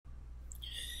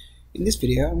In this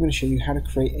video, I'm going to show you how to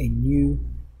create a new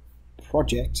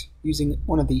project using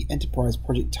one of the enterprise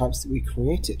project types that we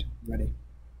created already.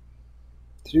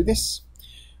 To do this,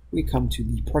 we come to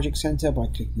the Project Center by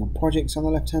clicking on Projects on the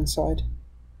left-hand side.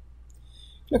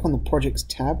 Click on the Projects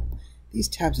tab. These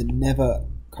tabs are never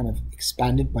kind of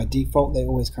expanded by default, they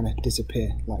always kind of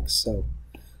disappear like so.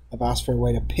 I've asked for a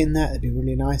way to pin that, it'd be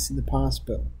really nice in the past,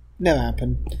 but never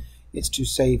happened. It's to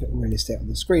save real estate on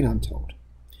the screen, I'm told.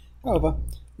 However,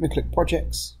 I'm going to click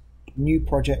Projects, New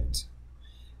Project,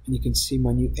 and you can see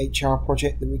my new HR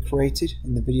project that we created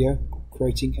in the video,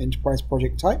 Creating Enterprise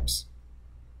Project Types.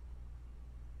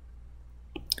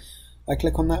 I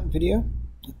click on that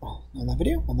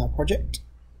project,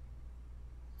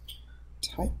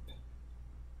 type,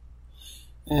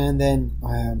 and then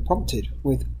I am prompted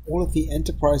with all of the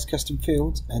enterprise custom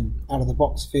fields and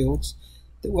out-of-the-box fields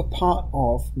that were part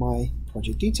of my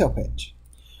project detail page.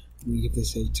 We give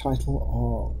this a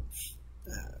title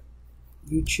of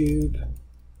YouTube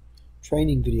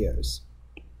training videos.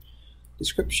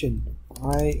 Description: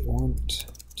 I want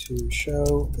to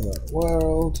show the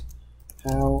world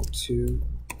how to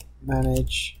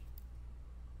manage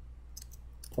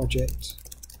project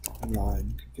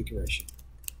online configuration.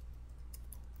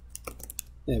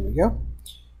 There we go.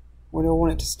 When do I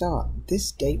want it to start?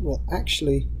 This date will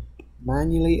actually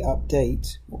manually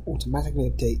update or automatically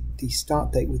update the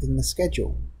start date within the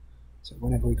schedule. So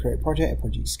whenever we create a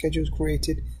project schedule is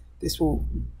created, this will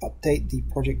update the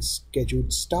project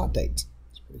scheduled start date.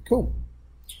 It's pretty cool.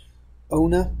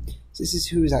 Owner, so this is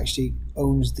who actually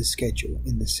owns the schedule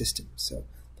in the system. So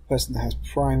the person that has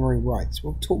primary rights.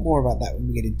 We'll talk more about that when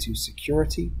we get into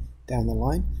security down the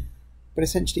line. But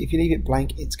essentially, if you leave it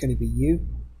blank, it's going to be you.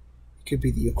 It could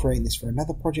be that you're creating this for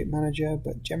another project manager,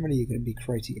 but generally you're going to be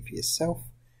creating it for yourself.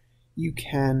 You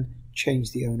can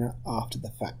change the owner after the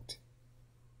fact.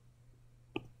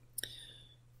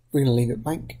 We're going to leave it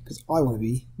blank because I want to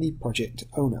be the project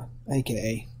owner,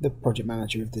 aka the project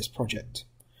manager of this project.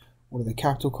 What are the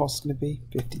capital costs going to be?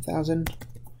 50,000.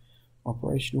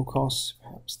 Operational costs,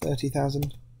 perhaps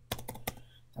 30,000.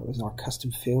 That was our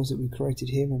custom fields that we created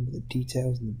here. Remember the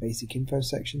details and the basic info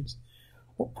sections.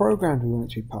 What program do we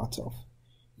want it to be part of?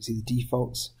 You see the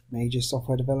defaults, major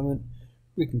software development.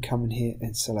 We can come in here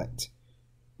and select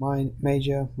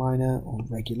major, minor, or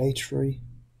regulatory,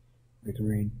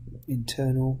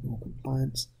 internal, or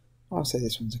compliance. I'll say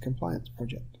this one's a compliance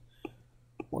project.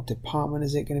 What department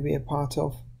is it going to be a part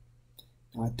of?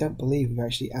 Now, I don't believe we've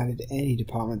actually added any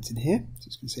departments in here. So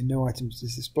it's going to say no items to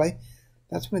display.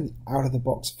 That's one of the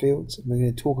out-of-the-box fields, and we're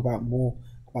going to talk about more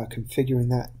about configuring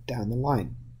that down the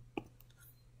line.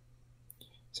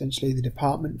 Essentially, the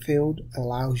department field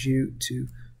allows you to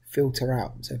filter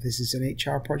out. So if this is an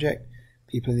HR project,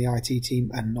 people in the IT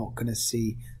team are not going to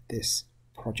see this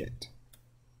project.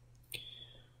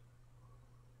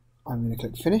 I'm going to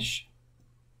click Finish.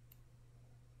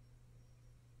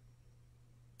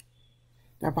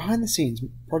 Now, behind the scenes,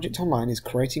 Project Online is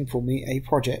creating for me a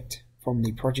project from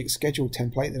the project schedule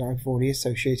template that I've already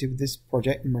associated with this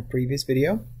project in my previous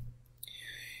video.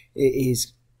 It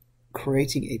is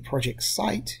creating a project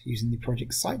site using the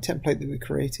project site template that we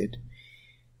created.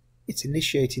 It's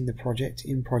initiating the project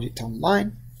in Project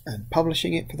Online and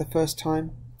publishing it for the first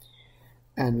time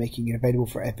and making it available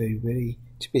for everybody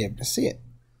to be able to see it.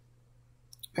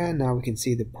 And now we can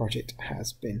see the project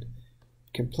has been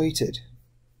completed.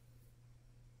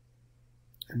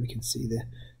 And we can see the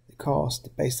cost, the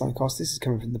baseline cost. This is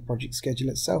coming from the project schedule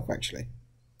itself actually.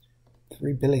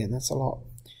 3 billion, that's a lot.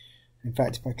 In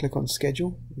fact, if I click on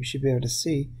schedule, we should be able to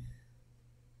see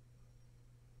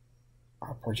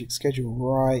our project schedule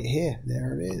right here.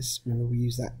 There it is. Remember we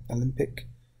used that Olympic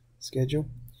schedule.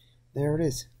 There it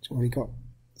is. It's already got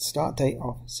a start date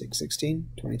of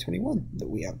 6/16/2021 that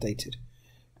we updated.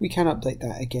 We can update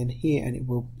that again here and it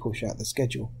will push out the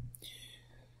schedule.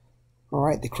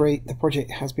 Alright, the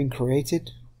project has been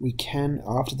created. We can,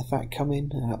 after the fact, come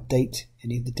in and update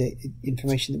any of the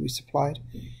information that we supplied.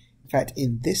 In fact,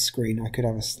 in this screen, I could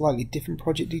have a slightly different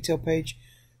project detail page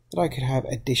that I could have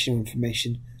additional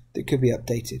information that could be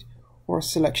updated, or a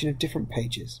selection of different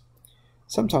pages.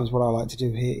 Sometimes what I like to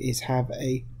do here is have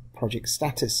a project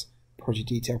status project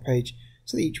detail page,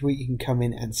 so that each week you can come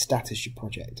in and status your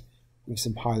project with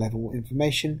some high-level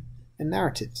information and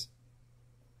narratives.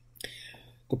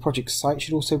 The project site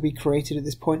should also be created at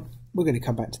this point. We're going to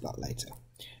come back to that later.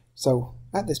 So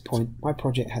at this point, my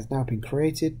project has now been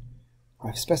created.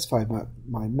 I've specified my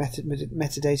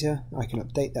metadata. I can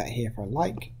update that here if I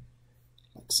like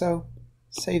so.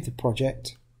 Save the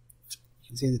project. You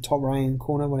can see in the top right hand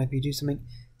corner, whenever you do something, it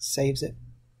saves it.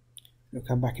 It'll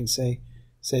come back and say,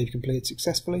 save completed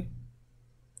successfully.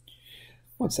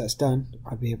 Once that's done,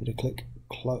 I'll be able to click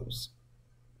close.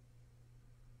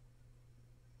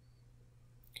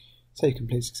 So you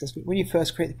complete successfully. When you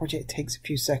first create the project, it takes a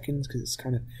few seconds because it's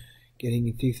kind of getting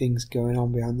a few things going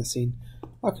on behind the scene.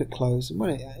 I click close, and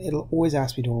when it'll always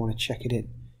ask me, do I want to check it in?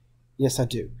 Yes, I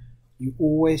do. You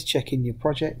always check in your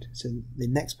project so the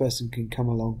next person can come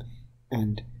along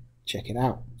and check it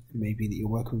out. Maybe that you're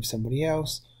working with somebody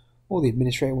else, or the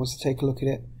administrator wants to take a look at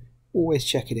it. Always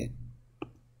check it in.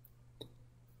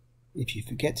 If you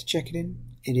forget to check it in,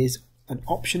 it is an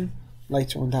option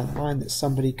later on down the line that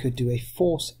somebody could do a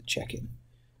force check-in,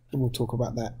 and we'll talk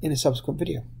about that in a subsequent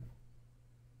video.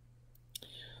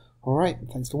 Alright,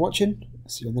 thanks for watching.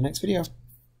 See you on the next video.